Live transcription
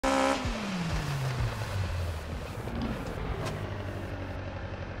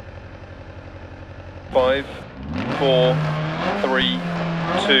5, 4, 3, 2, 1,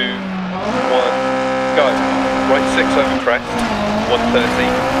 go. Right 6 over crest,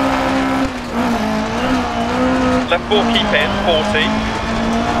 130. Left 4 keep in, 40.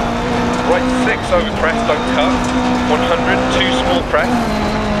 Right 6 over crest, don't cut, 100, 2 small crest.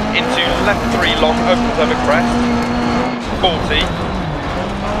 Into left 3 long, opens over crest, 40.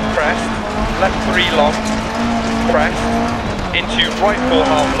 Crest, left 3 long, crest. Into right 4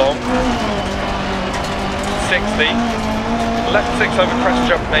 half long, 60. Left 6 over crest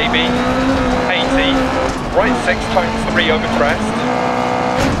jump maybe, 80. Right 6 times 3 over crest,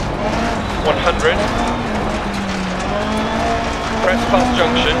 100. Crest past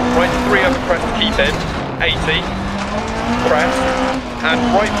junction, right 3 over crest keep in, 80. Crest, and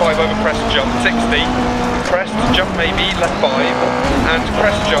right 5 over crest jump, 60. Crest jump maybe, left 5, and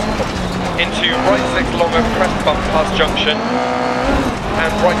crest jump into right 6 long over crest bump past junction,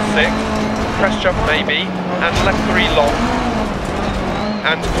 and right 6. Crest jump maybe, and left 3 long,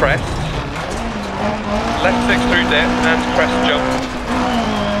 and crest, left 6 through dip, and crest jump,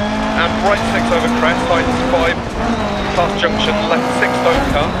 and right 6 over crest, tightens 5, past junction, left 6 don't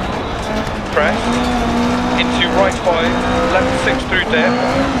cut, crest, into right 5, left 6 through dip,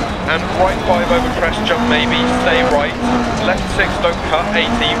 and right 5 over crest jump maybe, stay right, left 6 don't cut, 80,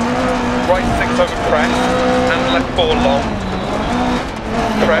 right 6 over crest, and left 4 long,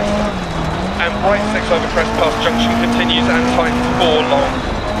 crest, and right 6 over crest past junction continues and tightens 4 long,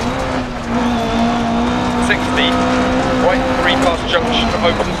 60, right 3 past junction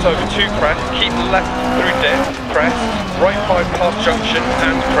opens over 2 crest, keep left through dip, crest, right 5 past junction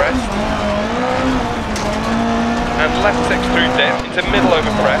and crest, and left 6 through dip into middle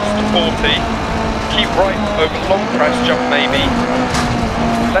over crest, 40, keep right over long crest jump maybe,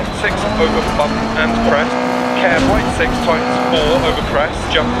 left 6 over bump and crest, care right 6 tightens 4 over crest,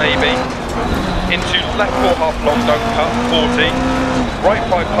 jump maybe, into left 4 half long don't cut, 40, right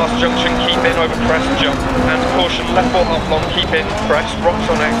 5 past junction keep in over crest jump, and caution left 4 half long keep in, crest, rocks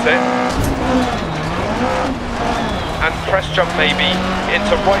on exit, and crest jump maybe,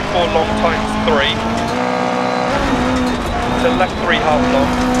 into right 4 long times 3, to left 3 half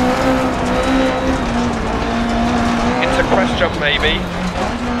long, into crest jump maybe,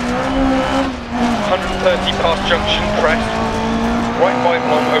 130 past junction crest, right 5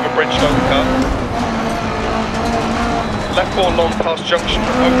 long over bridge don't cut, left 4 long past junction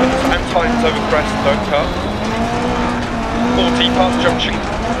opens and tightens over crest don't cut, 40 past junction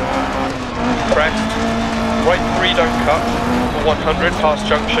crest, right 3 don't cut, 100 past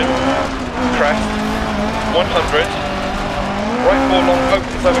junction, crest, 100, right 4 long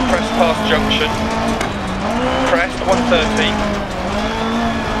opens over crest past junction, crest 130,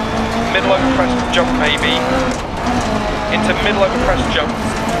 middle over crest jump maybe, into middle over crest jump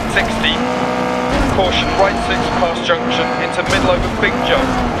 60, caution right 6 past junction into middle over big jump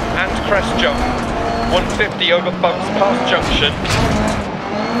and crest jump, 150 over bumps past junction,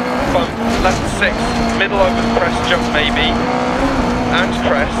 bump left 6, middle over crest jump maybe, and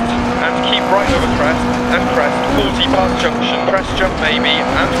crest, and keep right over crest, and crest, 40 past junction, crest jump maybe,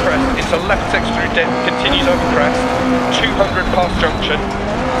 and crest, into left 6 through dip, continues over crest, 200 past junction,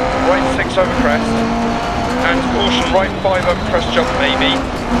 right 6 over crest, and caution right 5 over crest jump maybe,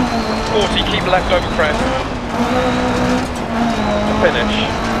 40 keep left over crest, to finish.